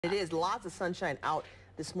It is lots of sunshine out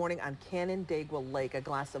this morning on Canandaigua Lake. A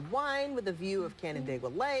glass of wine with a view of Canandaigua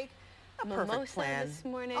Lake. A perfect plan this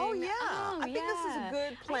morning. Oh, yeah. I think this is a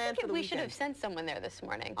good plan for the we weekend. should have sent someone there this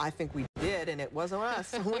morning. I think we did, and it wasn't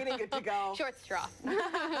us. We didn't get to go. Short straw.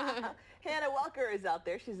 Hannah Welker is out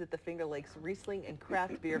there. She's at the Finger Lakes Riesling and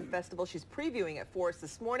Craft Beer Festival. She's previewing it for us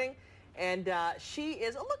this morning. And she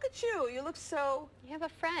is, oh, look at you. You look so... You have a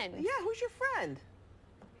friend. Yeah, who's your friend?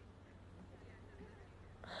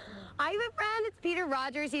 I have a friend. It's Peter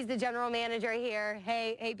Rogers. He's the general manager here.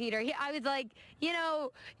 Hey, Peter. I was like, you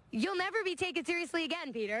know, you'll never be taken seriously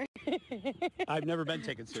again, Peter. I've never been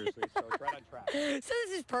taken seriously, so it's right on track. So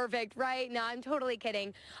this is perfect, right? No, I'm totally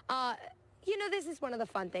kidding. You know, this is one of the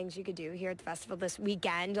fun things you could do here at the festival this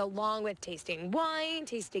weekend, along with tasting wine,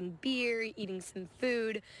 tasting beer, eating some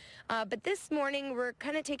food. But this morning, we're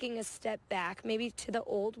kind of taking a step back, maybe to the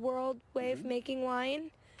old world way of making wine.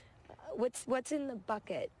 What's in the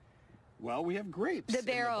bucket? Well, we have grapes. The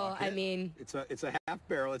barrel, in the bucket. I mean. It's a half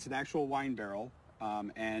barrel. It's an actual wine barrel.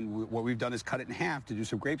 And what we've done is cut it in half to do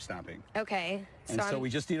some grape stomping. Okay. So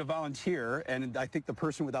we just need a volunteer, and I think the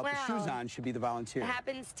person without the shoes Wow. on should be the volunteer. It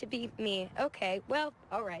happens to be me. Okay, well,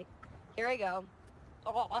 all right. Here I go.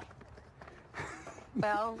 Oh.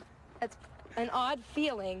 Well, that's an odd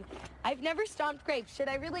feeling. I've never stomped grapes. Should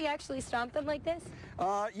I really actually stomp them like this?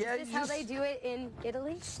 Yeah. Is this how they do it in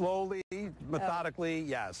Italy? Slowly, methodically,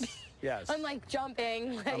 yes. Yes. Unlike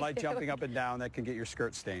jumping. I like jumping up and down. That can get your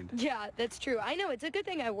skirt stained. Yeah, that's true. I know. It's a good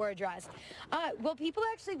thing I wore a dress. Will people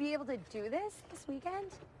actually be able to do this weekend?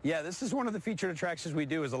 Yeah, this is one of the featured attractions we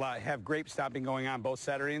do is have grape stomping going on both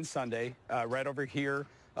Saturday and Sunday, right over here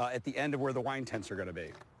at the end of where the wine tents are going to be.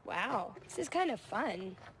 Wow, this is kind of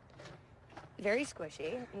fun. Very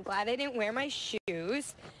squishy. I'm glad I didn't wear my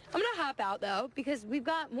shoes. I'm gonna hop out though because we've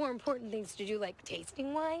got more important things to do like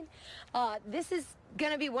tasting wine. This is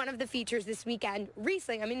gonna be one of the features this weekend.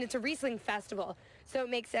 Riesling, I mean it's a Riesling festival, so it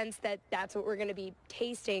makes sense that that's what we're gonna be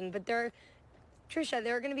tasting, but Trisha,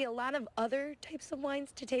 there are going to be a lot of other types of wines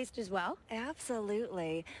to taste as well?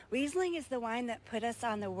 Absolutely. Riesling is the wine that put us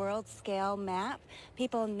on the world scale map.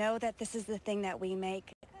 People know that this is the thing that we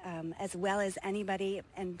make as well as anybody,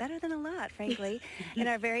 and better than a lot, frankly, in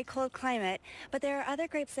our very cold climate. But there are other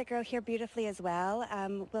grapes that grow here beautifully as well.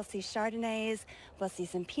 We'll see Chardonnays, we'll see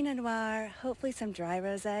some Pinot Noir, hopefully some dry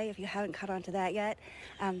rosé if you haven't caught on to that yet.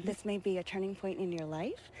 This may be a turning point in your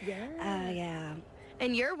life. Yeah.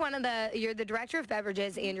 And you're you're the director of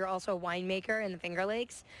beverages, and you're also a winemaker in the Finger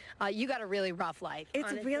Lakes. You got a really rough life. It's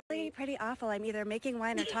honestly. really pretty awful. I'm either making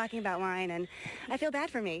wine or talking about wine, and I feel bad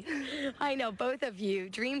for me. I know, both of you.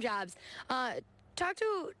 Dream jobs. Talk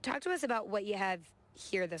to us about what you have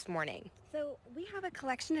here this morning. So we have a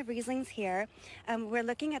collection of Rieslings here. We're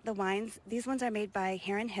looking at the wines. These ones are made by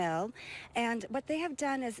Heron Hill. And what they have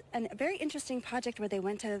done is a very interesting project where they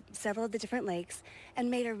went to several of the different lakes and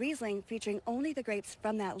made a Riesling featuring only the grapes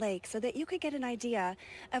from that lake so that you could get an idea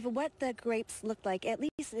of what the grapes looked like, at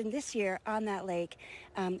least in this year on that lake,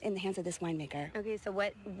 in the hands of this winemaker. Okay, so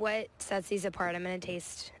what sets these apart? I'm gonna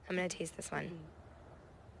taste this one.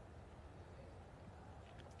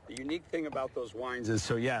 The unique thing about those wines is,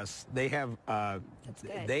 so yes, they have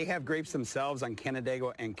grapes themselves on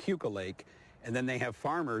Canandaigua and Cuca Lake, and then they have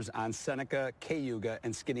farmers on Seneca, Cayuga,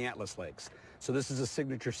 and Skinny Atlas Lakes. So this is a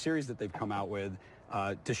signature series that they've come out with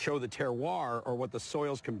to show the terroir, or what the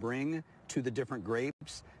soils can bring to the different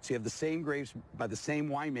grapes. So you have the same grapes by the same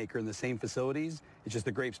winemaker in the same facilities. It's just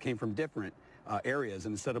the grapes came from different areas,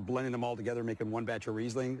 and instead of blending them all together, making one batch of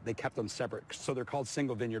Riesling, they kept them separate. So they're called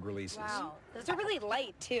single vineyard releases. Wow, those are really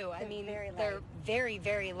light too. I mean, they're very,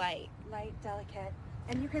 very light. Light, delicate,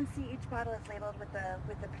 and you can see each bottle is labeled with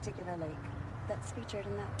the particular lake that's featured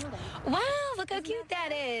in that photo. Wow, look how cute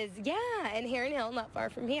that is. Yeah, and Heron Hill, not far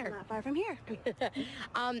from here. Not far from here.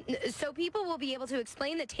 So people will be able to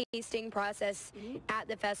explain the tasting process at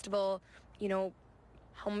the festival. You know,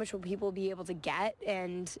 how much will people be able to get,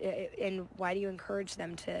 and why do you encourage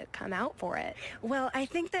them to come out for it? Well, I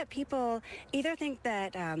think that people either think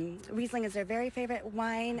that Riesling is their very favorite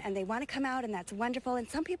wine and they want to come out, and that's wonderful. And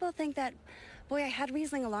some people think that, boy, I had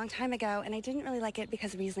Riesling a long time ago and I didn't really like it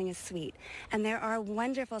because Riesling is sweet. And there are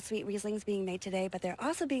wonderful sweet Rieslings being made today, but they're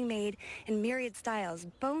also being made in myriad styles: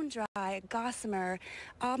 bone dry, gossamer,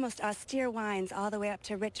 almost austere wines, all the way up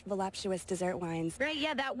to rich, voluptuous dessert wines. Right,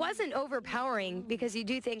 yeah, that wasn't overpowering, because you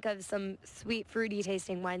do think of some sweet, fruity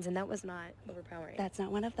tasting wines, and that was not overpowering. That's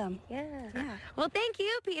not one of them. Yeah. Well, thank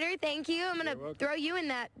you, Peter. Thank you. I'm going to throw you in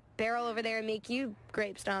that barrel over there and make you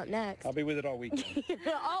grape stomp next. I'll be with it all weekend.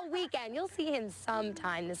 All weekend. You'll see him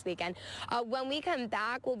sometime this weekend. When we come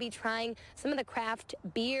back, we'll be trying some of the craft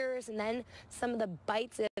beers and then some of the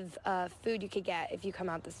bites of food you could get if you come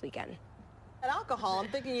out this weekend. And alcohol, I'm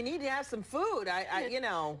thinking you need to have some food. You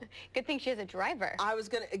know. Good thing she has a driver. I was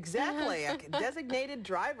going to, exactly, a designated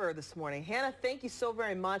driver this morning. Hannah, thank you so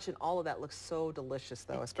very much. And all of that looks so delicious,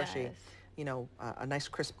 though, especially, you know, a nice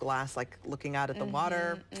crisp glass, like looking out at the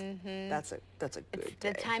water. That's a good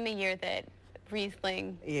day. The time of year that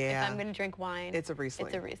Riesling, if I'm going to drink wine. It's a Riesling.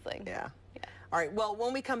 It's a Riesling. Yeah. All right, well,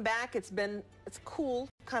 when we come back, it's cool,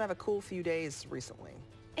 kind of a cool few days recently.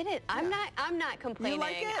 It is. I'm not complaining. You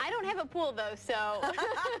like it? I don't have a pool though, so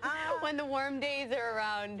when the warm days are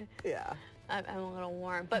around, I'm a little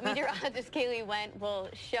warm. But meteorologist Kaylee will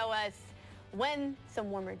show us when some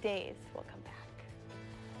warmer days will come back.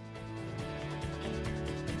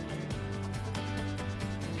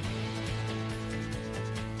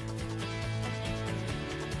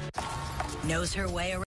 Knows her way around.